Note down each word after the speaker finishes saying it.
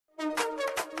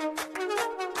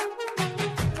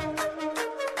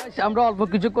আমরা অল্প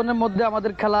কিছুক্ষণের মধ্যে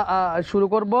আমাদের খেলা শুরু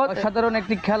করব। সাধারণ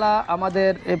একটি খেলা,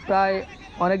 আমাদের প্রায়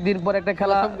অনেক দিন পর একটা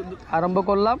খেলা আরম্ভ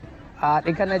করলাম। আর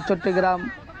এখানে চট্টগ্রাম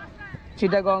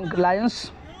চিটাগং লায়ন্স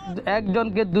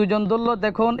একজনকে দুইজন ধরলো।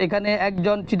 দেখুন এখানে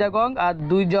একজন চিটাগং আর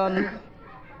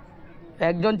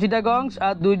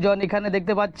দুইজন এখানে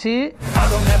দেখতে পাচ্ছি।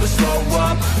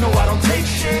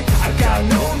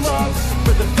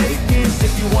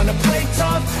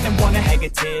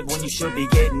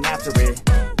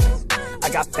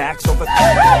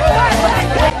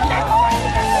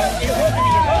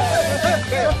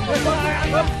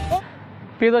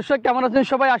 প্রিয় দর্শক, কেমন আছেন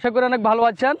সবাই? আশা করি অনেক ভালো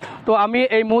আছেন। তো আমি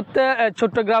এই মুহূর্তে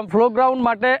চট্টগ্রাম ফ্লো গ্রাউন্ড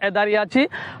মাঠে দাঁড়িয়ে আছি।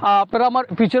 আপনারা আমার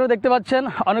পিছনেও দেখতে পাচ্ছেন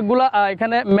অনেকগুলা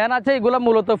এখানে ম্যান আছে। এগুলো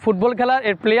মূলত ফুটবল খেলার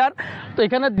প্লেয়ার। তো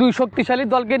এখানে দুই শক্তিশালী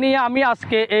দলকে নিয়ে আমি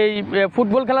আজকে এই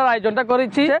ফুটবল খেলার আয়োজনটা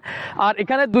করেছি। আর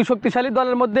এখানে দুই শক্তিশালী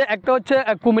দলের মধ্যে একটা হচ্ছে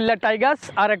কুমিল্লা টাইগার্স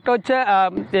আর একটা হচ্ছে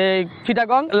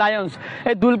চিটাগং লায়ন্স।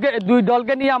 এই দুই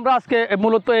দলকে নিয়ে আমরা আজকে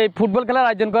মূলত এই ফুটবল খেলার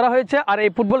আয়োজন করা হয়েছে। আর এই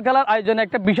ফুটবল খেলার আয়োজনে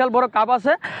একটা বিশাল বড় কাপ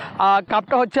আছে। কাপটা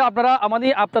হচ্ছে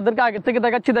আপনাদেরকে আগে থেকে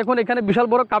দেখাচ্ছি। দেখুন এখানে বিশাল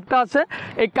বড় কাপটা আছে।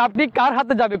 এই কাপটি কার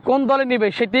হাতে যাবে, কোন দলে নিবে,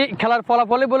 সেটি খেলার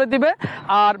ফলাফলে বলে দিবে।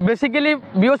 আর বেসিক্যালি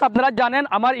ভিউয়ার্স, আপনারা জানেন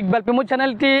আমার ইকবাল প্রেমো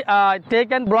চ্যানেলটি টেক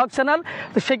অ্যান্ড ব্লগ চ্যানেল।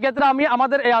 তো সেক্ষেত্রে আমি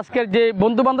আমাদের এই আজকের যে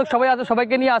বন্ধু বান্ধব সবাই আছে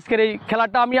সবাইকে নিয়ে আজকের এই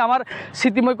খেলাটা আমি আমার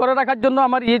স্মৃতিময় করে রাখার জন্য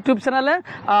আমার ইউটিউব চ্যানেলে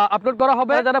আপলোড করা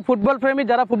হবে। যারা ফুটবল প্রেমী,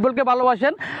 যারা ফুটবলকে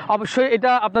ভালোবাসেন, অবশ্যই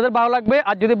এটা আপনাদের ভালো লাগবে।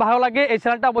 আর যদি ভালো লাগে এই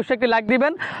চ্যানেলটা অবশ্যই একটি লাইক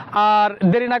দিবেন। আর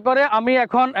দেরি না করে আমি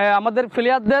এখন আমাদের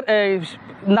প্লেয়ারদের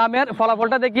নামের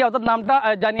ফলাফলটা দেখি, অর্থাৎ নামটা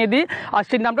জানিয়ে দিই। আর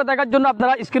সেই নামটা দেখার জন্য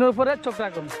আপনারা স্ক্রিনের উপরে চোখ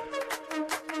রাখুন।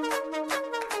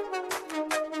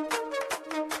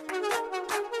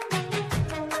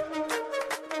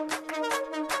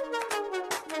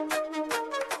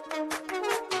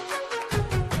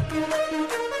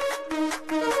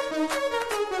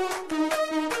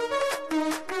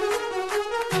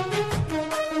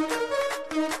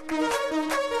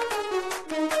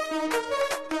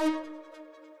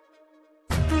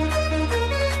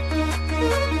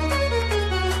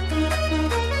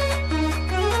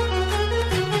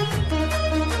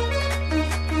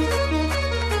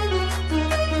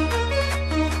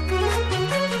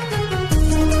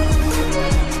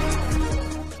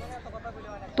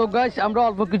 তো গাইস, আমরা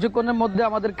অল্প কিছুক্ষণের মধ্যে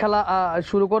আমাদের খেলা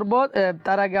শুরু করব।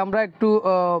 তার আগে আমরা একটু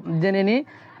জেনে নিই।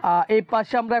 এই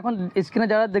পাশে আমরা এখন স্ক্রিনে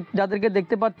যাদেরকে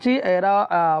দেখতে পাচ্ছি, এরা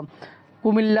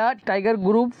কুমিল্লা টাইগার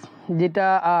গ্রুপ, যেটা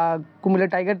কুমিল্লা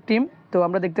টাইগার টিম। তো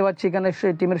আমরা দেখতে পাচ্ছি এখানে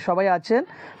সেই টিমের সবাই আছেন।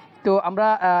 তো আমরা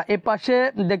এই পাশে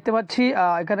দেখতে পাচ্ছি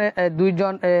এখানে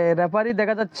দুইজন রেফারি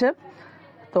দেখা যাচ্ছে।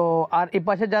 তো আর এই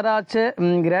পাশে যারা আছে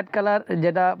রেড কালার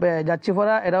যেটা যাচ্ছি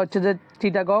পরা, এরা হচ্ছে যে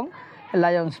চিটাগং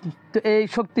লায়ন্স। তো এই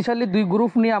শক্তিশালী দুই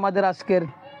গ্রুপ নিয়ে আমাদের আজকের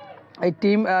এই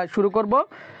টিম শুরু করব।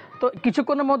 তো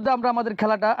কিছুক্ষণের মধ্যে আমরা আমাদের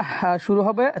খেলাটা শুরু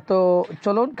হবে। তো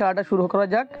চলুন খেলাটা শুরু করা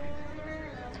যাক।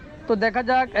 তো দেখা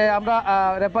যাক, আমরা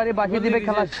রেফারি বাজিয়ে দিবে,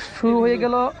 খেলা শুরু হয়ে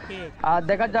গেল।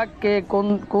 দেখা যাক কে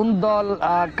কোন দল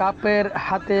কাপের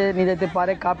হাতে নিয়ে যেতে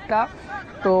পারে কাপটা।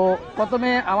 তো প্রথমে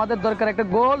আমাদের দরকার একটা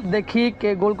গোল, দেখি কে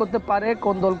গোল করতে পারে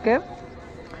কোন দলকে।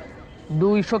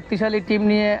 দুই শক্তিশালী টিম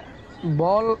নিয়ে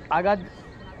বল আগাজ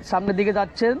সামনের দিকে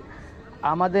যাচ্ছেন।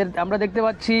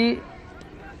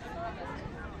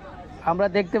 আমরা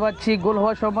দেখতে পাচ্ছি গোল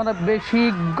হওয়ার সম্ভাবনা বেশি।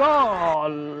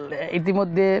 গোল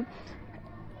ইতিমধ্যে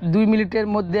 2 মিনিটের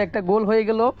মধ্যে একটা গোল হয়ে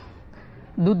গেল।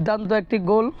 দুর্দান্ত একটি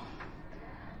গোল,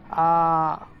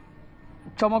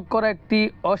 চমৎকার একটি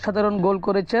অসাধারণ গোল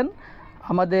করেছেন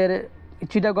আমাদের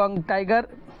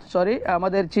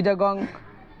চিটাগং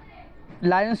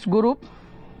লায়ন্স গ্রুপ।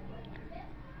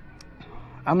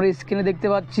 আমরা স্ক্রিনে দেখতে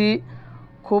পাচ্ছি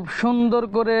খুব সুন্দর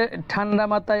করে ঠান্ডা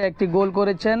মাথায় একটি গোল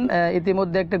করেছেন।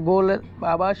 ইতিমধ্যে একটা গোল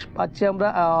আভাস পাচ্ছি আমরা,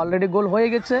 অলরেডি গোল হয়ে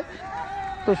গেছে।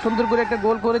 তো সুন্দর করে একটা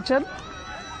গোল করেছেন।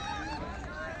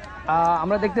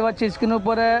 আমরা দেখতে পাচ্ছি স্ক্রিনের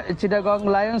উপরে চিটাগং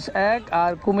লায়ন্স 1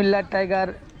 আর কুমিল্লা টাইগার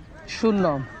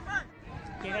 0।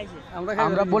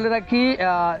 আমরা বলে রাখি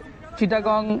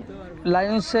চিটাগং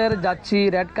লায়ন্সের যাচ্ছি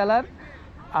রেড কালার,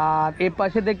 আর এর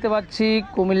পাশে দেখতে পাচ্ছি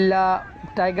কুমিল্লা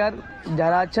টাইগার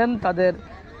যারা আছেন তাদের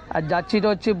যাচ্ছিটা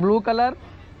হচ্ছে ব্লু কালার।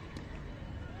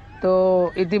 তো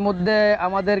ইতিমধ্যে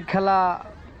আমাদের খেলা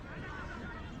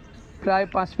প্রায়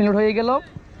 5 মিনিট হয়ে গেল।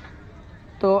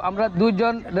 তো আমরা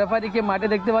দুইজন রেফারিকে মাঠে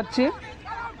দেখতে পাচ্ছি।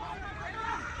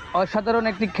 অসাধারণ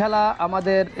একটি খেলা,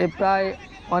 আমাদের প্রায়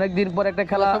অনেক দিন পর একটা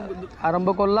খেলা আরম্ভ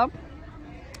করলাম।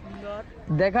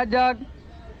 দেখা যাক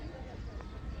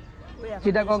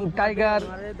চিটাগং টাইগার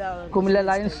কুমিল্লা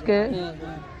লায়ন্সকে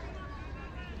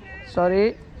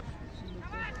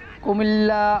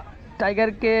কুমিল্লা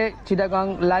টাইগারকে চিটাগং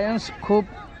লায়ন্স খুব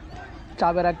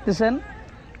চাপে রাখতেছেন।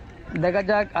 দেখা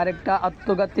যাক আরেকটা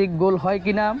আত্মঘাতী গোল হয়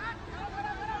কিনা।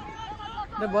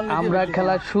 আমরা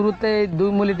খেলার শুরুতে 2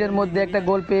 মিনিটের মধ্যে একটা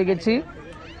গোল পেয়ে গেছি।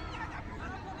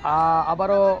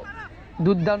 আবারও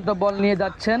দুর্দান্ত বল নিয়ে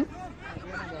যাচ্ছেন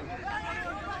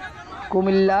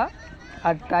কুমিল্লা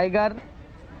আর টাইগার,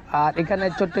 আর এখানে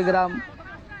চট্টগ্রাম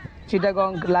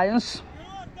চিটাগং লায়ন্স।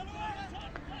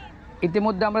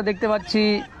 ইতিমধ্যে আমরা দেখতে পাচ্ছি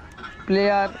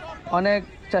প্লেয়ার অনেক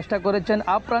চেষ্টা করেছেন,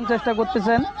 আপ্রাণ চেষ্টা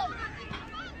করতেছেন,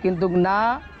 কিন্তু না,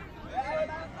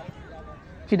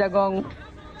 চিটাগং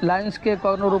লায়ন্সকে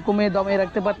কোনো রকমে দমে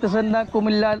রাখতে পারতেছেন না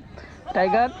কুমিল্লা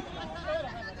টাইগার।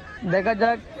 দেখা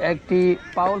যাক, একটি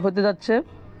ফাউল হতে যাচ্ছে।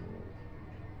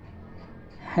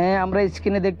 হ্যাঁ, আমরা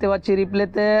স্ক্রিনে দেখতে পাচ্ছি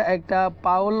রিপ্লেতে একটা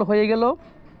ফাউল হয়ে গেল।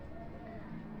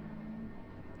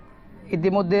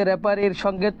 ইতিমধ্যে রেফারির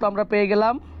সংকেত তো আমরা পেয়ে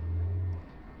গেলাম,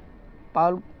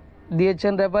 ফাউল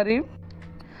দিয়েছেন রেফারি।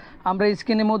 আমরা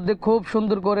স্ক্রিনের মধ্যে খুব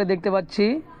সুন্দর করে দেখতে পাচ্ছি,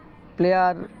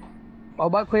 প্লেয়ার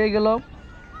অবাক হয়ে গেল।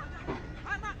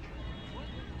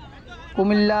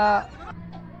 কুমিল্লা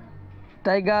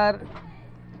টাইগার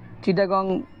চিটাগং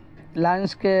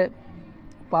লায়ন্সকে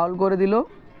ফাউল করে দিল।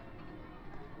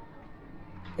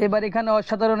 এবার এখানে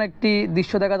অসাধারণ একটি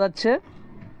দৃশ্য দেখা যাচ্ছে,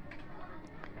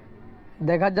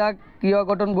 দেখা যাক কী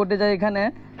অঘটন ঘটে যায় এখানে।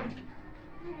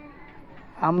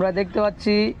 আমরা দেখতে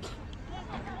পাচ্ছি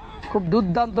খুব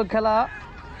দুর্দান্ত খেলা,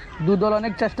 দুদল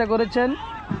অনেক চেষ্টা করেছেন,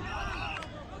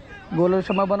 গোলের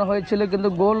সম্ভাবনা হয়েছিল কিন্তু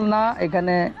গোল না,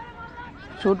 এখানে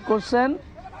শুট করছেন,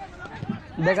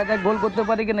 দেখা যাক গোল করতে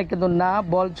পারি কিনা, কিন্তু না,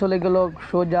 বল চলে গেল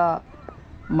সোজা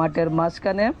মাঠের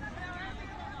মাঝখানে।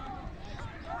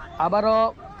 আবারও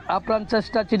আপ্রাণ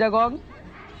চেষ্টা চিটাগং,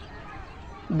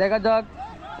 দেখা যাক,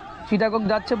 চিটাগং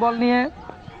যাচ্ছে বল নিয়ে।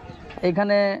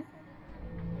 এখানে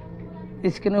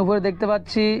স্ক্রিনের উপরে দেখতে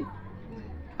পাচ্ছি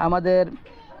আমাদের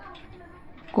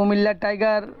কুমিল্লা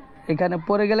টাইগার এখানে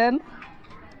পড়ে গেলেন,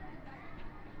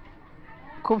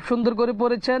 খুব সুন্দর করে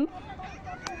পড়েছেন।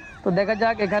 তো দেখা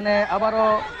যাক, এখানে আবারও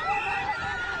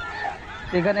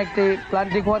এখানে একটি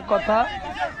প্লান্টিক হওয়ার কথা,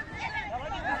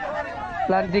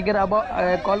 প্লান্টিকের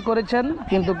কল করেছেন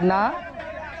কিন্তু না,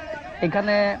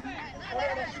 এখানে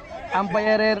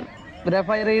আম্পায়ারের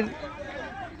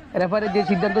রেফারি যে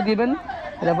সিদ্ধান্ত দিবেন,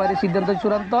 রেফারির সিদ্ধান্ত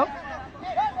চূড়ান্ত।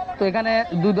 তো এখানে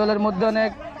দুই দলের মধ্যে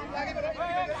অনেক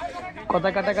কথা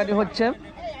কাটাকাটি হচ্ছে,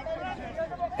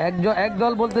 এক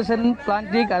দল বলতেছেন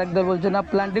প্লান্টিক, আরেক দল বলছে না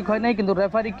প্লান্টিক হয় নাই, কিন্তু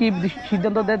রেফারি কি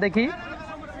সিদ্ধান্ত দেয় দেখি।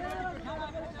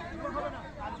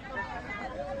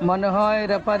 মনে হয়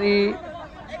রেফারি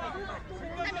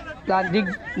প্লান্টিক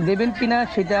দেবেন কিনা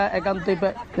সেটা একান্তই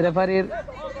রেফারির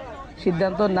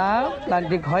সিদ্ধান্ত, না,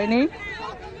 প্লান্টিক হয়নি।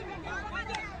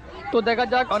 তো দেখা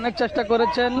যাক, অনেক চেষ্টা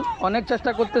করেছেন, অনেক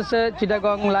চেষ্টা করতেছে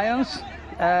চিটাগং লায়ন্স,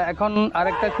 এখন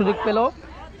আরেকটা সুযোগ পেল,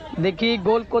 দেখি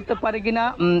গোল করতে পারে কিনা।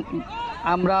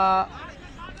 আমরা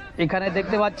এখানে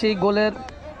দেখতে পাচ্ছি গোলের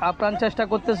আপ্রাণ চেষ্টা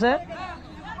করতেছে,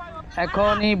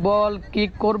 এখনই বল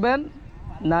কিক করবেন,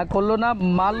 না করলো না,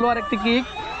 মারলো আরেকটি কিক।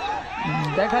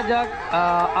 দেখা যাক,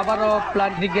 আবারও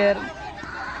প্লান্টিকের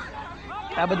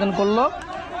আবেদন করলো,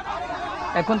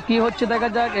 এখন কি হচ্ছে দেখা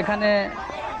যাক। এখানে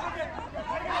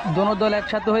দোনো দল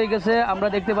একসাথে হয়ে গেছে, আমরা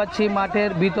দেখতে পাচ্ছি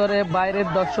মাঠের ভিতরে বাইরের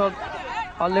দর্শক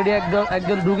অলরেডি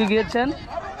একজন ঢুকে গিয়েছেন,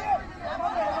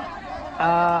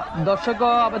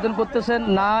 দর্শকও আবেদন করতেছেন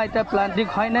না, এটা প্লান্টিক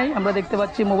হয় নাই। আমরা দেখতে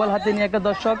পাচ্ছি মোবাইল হাতে নিয়ে একটা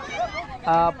দর্শক,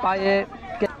 পায়ে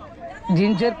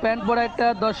জিন্সের প্যান্ট পরা একটা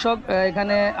দর্শক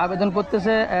এখানে আবেদন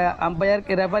করতেছে আম্পায়ার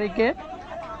রেফারিকে,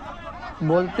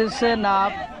 বলতেছে না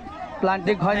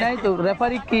প্লান্টিক হয় নাই। তো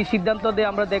রেফারি কি সিদ্ধান্ত দেয়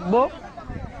আমরা দেখব।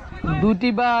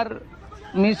 দুটিবার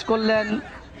মিস করলেন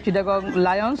চিটাগং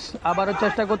লায়ন্স, আবারও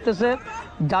চেষ্টা করতেছে,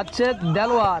 যাচ্ছে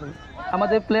দেলোয়ার,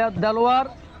 আমাদের প্লেয়ার দেলোয়ার,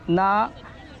 না,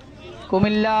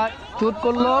 কুমিল্লা চুট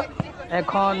করলো।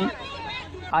 এখন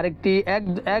আরেকটি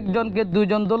একজনকে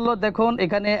দুইজন ধরলো, দেখুন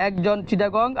এখানে একজন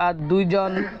চিটাগং আর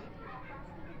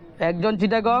একজন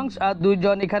চিটাগং আর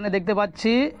দুইজন এখানে দেখতে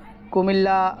পাচ্ছি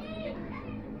কুমিল্লা।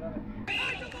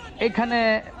 এখানে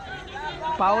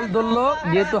ফাউল ধরলো,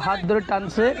 যেহেতু হাত ধরে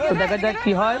টানছে, তো দেখা যাক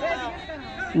কি হয়।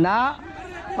 না,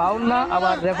 ফাউল না,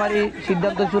 আবার রেফারি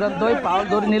সিদ্ধান্ত চূড়ান্ত, ফাউল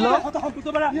ধরে নিল।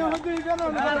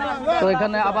 তো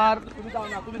এখানে আবার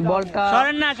বলটা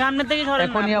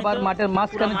এখনই আবার মাঠের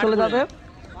মাঝখানে চলে যাবে,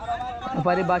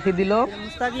 রেফারি বাঁশি দিল।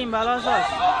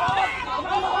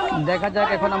 দেখা যাক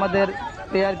এখন আমাদের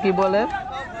প্লেয়ার কি বলে।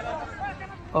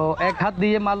 ও এক হাত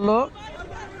দিয়ে মারলো,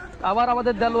 আবার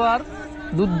আমাদের দেলোয়ার,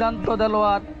 দুর্দান্ত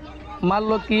দেলোয়ার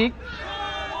মারলো কিক,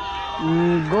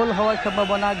 গোল হওয়ার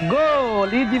সম্ভাবনা, গোল,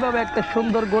 ইজিভাবে একটা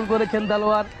সুন্দর গোল করেছেন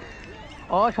দেলোয়ার,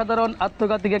 অসাধারণ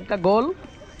আত্মঘাতী একটা গোল।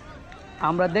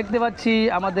 আমরা দেখতে পাচ্ছি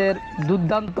আমাদের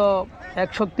দুর্দান্ত এক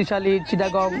শক্তিশালী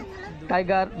চিটাগং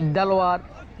টাইগার দেলোয়ার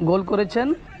গোল করেছেন।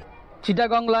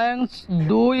 চিটাগং লায়ন্স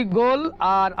 2 গোল,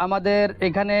 আর আমাদের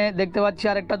এখানে দেখতে পাচ্ছি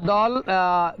আরেকটা দল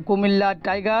কুমিল্লা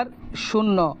টাইগার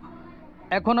 0।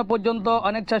 এখনও পর্যন্ত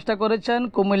অনেক চেষ্টা করেছেন,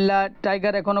 কুমিল্লা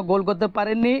টাইগার এখনও গোল করতে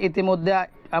পারেননি। ইতিমধ্যে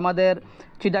আমাদের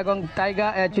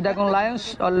চিটাগং লায়ন্স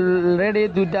অলরেডি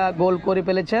 2টা গোল করে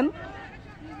ফেলেছেন।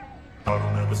 I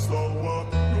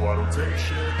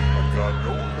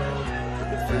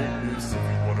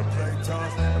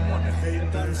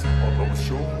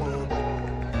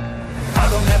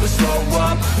don't ever slow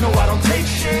up, no I don't take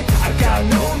shit. I got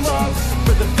no love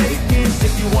for the fakeness.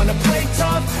 If you wanna play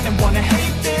tough and wanna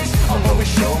hate this, I'll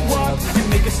always show up and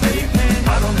make a statement.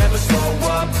 I don't ever slow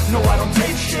up, no I don't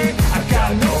take shit. I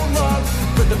got no love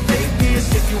for the fakeness.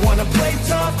 If you wanna play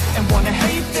tough and wanna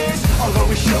hate this, I'll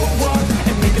always show up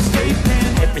and make a statement.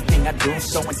 Everything I do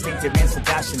so instinctive and so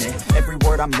passionate. Every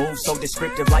word I move so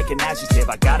descriptive like an adjective.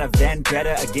 I got a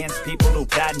vendetta against people who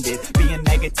patented being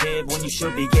negative when you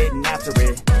should be getting after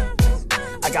it.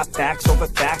 I got facts over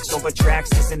tracks,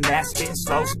 this and that, spitting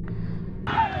slow.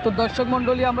 তো দর্শক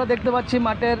মণ্ডলী, আমরা দেখতে পাচ্ছি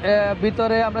মাঠের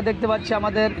ভিতরে আমরা দেখতে পাচ্ছি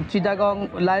আমাদের চিটাগং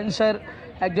লায়ন্সের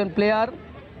একজন প্লেয়ার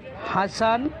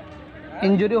হাসান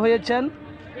ইনজুরি হয়েছেন।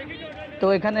 তো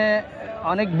এখানে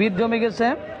অনেক ভিড় জমে গেছে,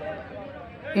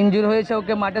 ইনজুরি হয়েছে,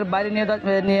 ওকে মাঠের বাইরে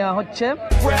নেওয়া হচ্ছে।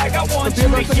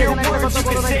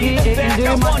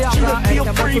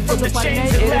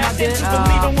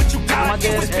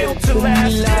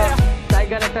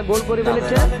 টাইগার একটা গোল করে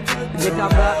ফেলেছে, যেটা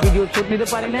আমরা ভিডিও শুট নিতে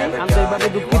পারি নাই, আন্তরিকভাবে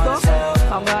দুঃখিত।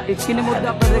 আমরা স্ক্রিনের মধ্যে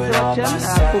আপনারা দেখতে পাচ্ছেন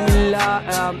কুমিল্লা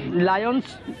লায়ন্স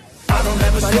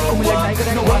কুমিল্লা টাইগার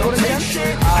একটা গোল করেছেন,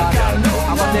 আর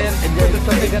আমাদের যে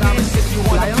চট্টগ্রাম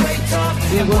লায়ন্স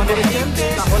 2 গোল করেছেন।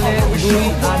 তাহলে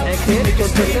 2-1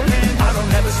 চলতেছে।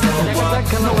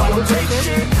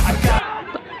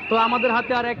 তো আমাদের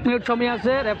হাতে আর 1 মিনিট সময়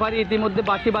আছে। রেফারি ইতিমধ্যে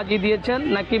বাঁশি বাজিয়ে দিয়েছেন,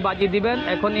 নাকি বাজিয়ে দিবেন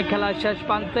এখনই খেলা শেষ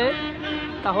প্রান্তে।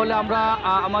 তাহলে আমরা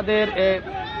আমাদের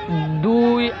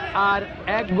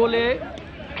 2-1 গোলে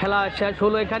খেলা শেষ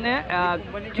হলো। এখানে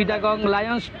চিটাগং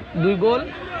লায়ন্স 2 গোল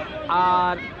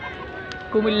আর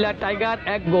কুমিল্লা টাইগার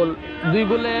 1 গোল। 2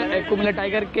 গোলে কুমিল্লা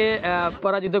টাইগারকে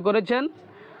পরাজিত করেছেন।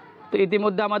 তো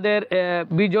ইতিমধ্যে আমাদের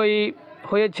বিজয়ী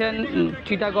হয়েছেন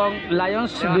চিটাগং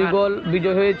লায়ন্স, 2 গোল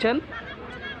বিজয় হয়েছেন।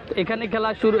 এখানে খেলা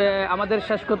আমাদের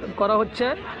শেষ করা হচ্ছে।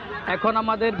 এখন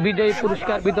আমাদের বিজয়ী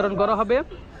পুরস্কার বিতরণ করা হবে,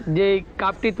 যে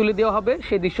কাপটি তুলে দেওয়া হবে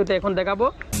সেই দৃশ্যটা এখন দেখাবো।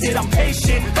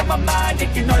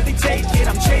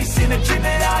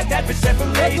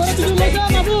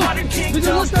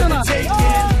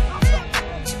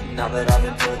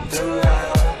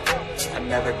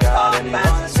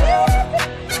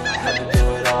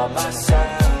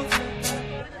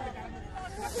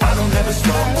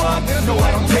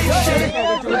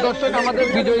 দর্শক, আমাদের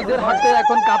বিজয়ীদের হাতে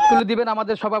এখন কাপ তুলে দিবেন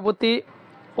আমাদের সভাপতি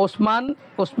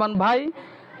ওসমান ভাই।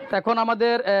 এখন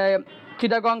আমাদের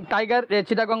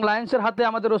চিটাগং লায়ন্সের হাতে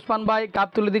আমাদের ওসমান ভাই কাপ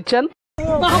তুলে দিচ্ছেন।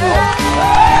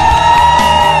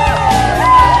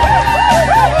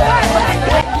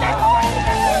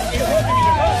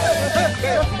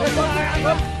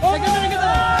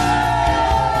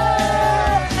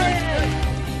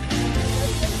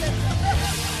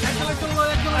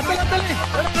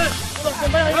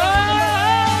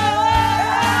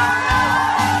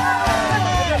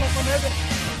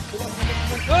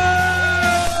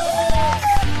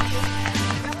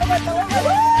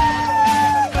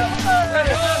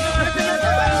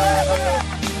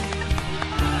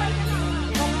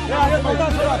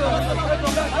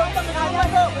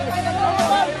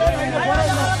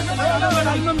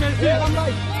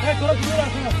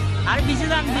 আর পিছে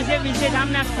যান, পিছে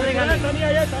সামনে আসতে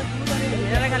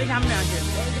খালি সামনে আসে।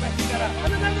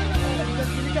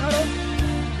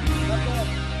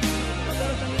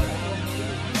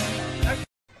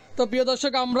 তো প্রিয়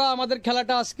দর্শক, আমরা আমাদের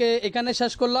খেলাটা আজকে এখানে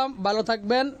শেষ করলাম। ভালো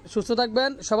থাকবেন, সুস্থ থাকবেন,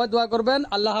 সবাই দোয়া করবেন।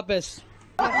 আল্লাহ হাফেজ।